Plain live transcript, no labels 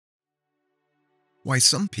Why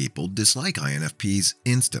some people dislike INFPs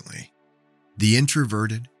instantly. The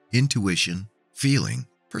introverted, intuition, feeling,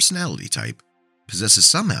 personality type possesses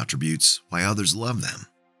some attributes why others love them.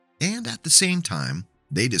 And at the same time,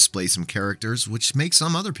 they display some characters which make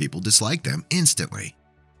some other people dislike them instantly.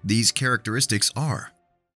 These characteristics are: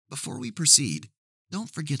 before we proceed,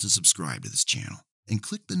 don't forget to subscribe to this channel and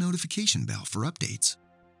click the notification bell for updates.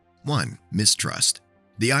 1. Mistrust.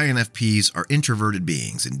 The INFPs are introverted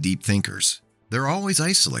beings and deep thinkers. They're always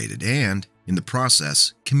isolated and, in the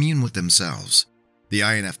process, commune with themselves. The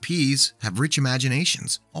INFPs have rich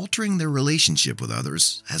imaginations, altering their relationship with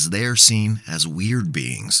others as they are seen as weird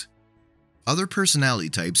beings. Other personality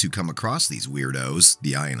types who come across these weirdos,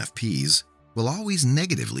 the INFPs, will always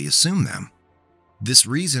negatively assume them. This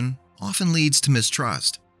reason often leads to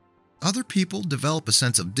mistrust. Other people develop a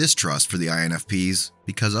sense of distrust for the INFPs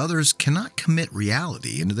because others cannot commit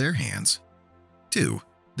reality into their hands. 2.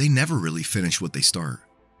 They never really finish what they start.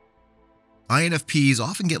 INFPs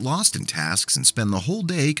often get lost in tasks and spend the whole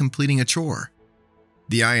day completing a chore.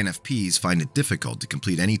 The INFPs find it difficult to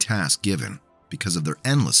complete any task given because of their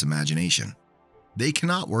endless imagination. They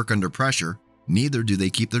cannot work under pressure, neither do they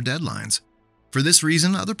keep their deadlines. For this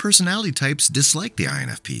reason, other personality types dislike the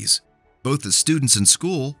INFPs, both as students in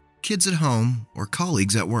school, kids at home, or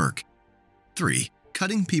colleagues at work. 3.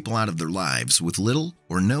 Cutting people out of their lives with little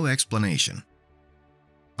or no explanation.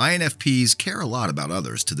 INFPs care a lot about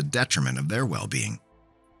others to the detriment of their well-being.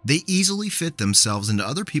 They easily fit themselves into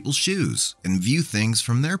other people's shoes and view things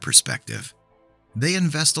from their perspective. They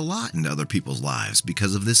invest a lot into other people's lives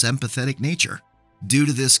because of this empathetic nature. Due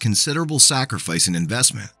to this considerable sacrifice and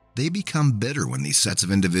investment, they become bitter when these sets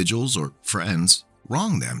of individuals or friends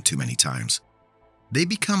wrong them too many times. They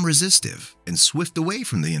become resistive and swift away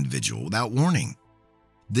from the individual without warning.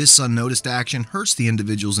 This unnoticed action hurts the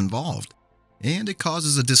individuals involved, and it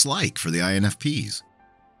causes a dislike for the INFPs.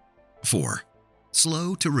 4.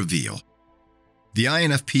 Slow to reveal. The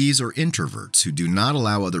INFPs are introverts who do not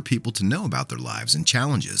allow other people to know about their lives and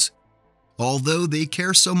challenges. Although they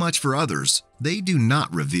care so much for others, they do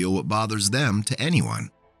not reveal what bothers them to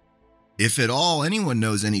anyone. If at all anyone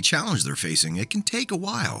knows any challenge they're facing, it can take a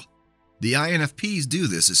while. The INFPs do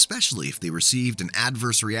this especially if they received an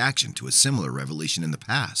adverse reaction to a similar revelation in the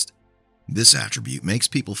past. This attribute makes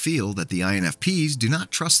people feel that the INFPs do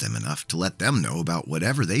not trust them enough to let them know about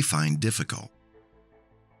whatever they find difficult.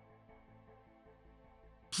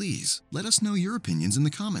 Please let us know your opinions in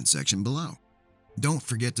the comment section below. Don't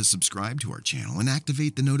forget to subscribe to our channel and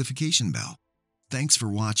activate the notification bell. Thanks for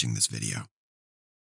watching this video.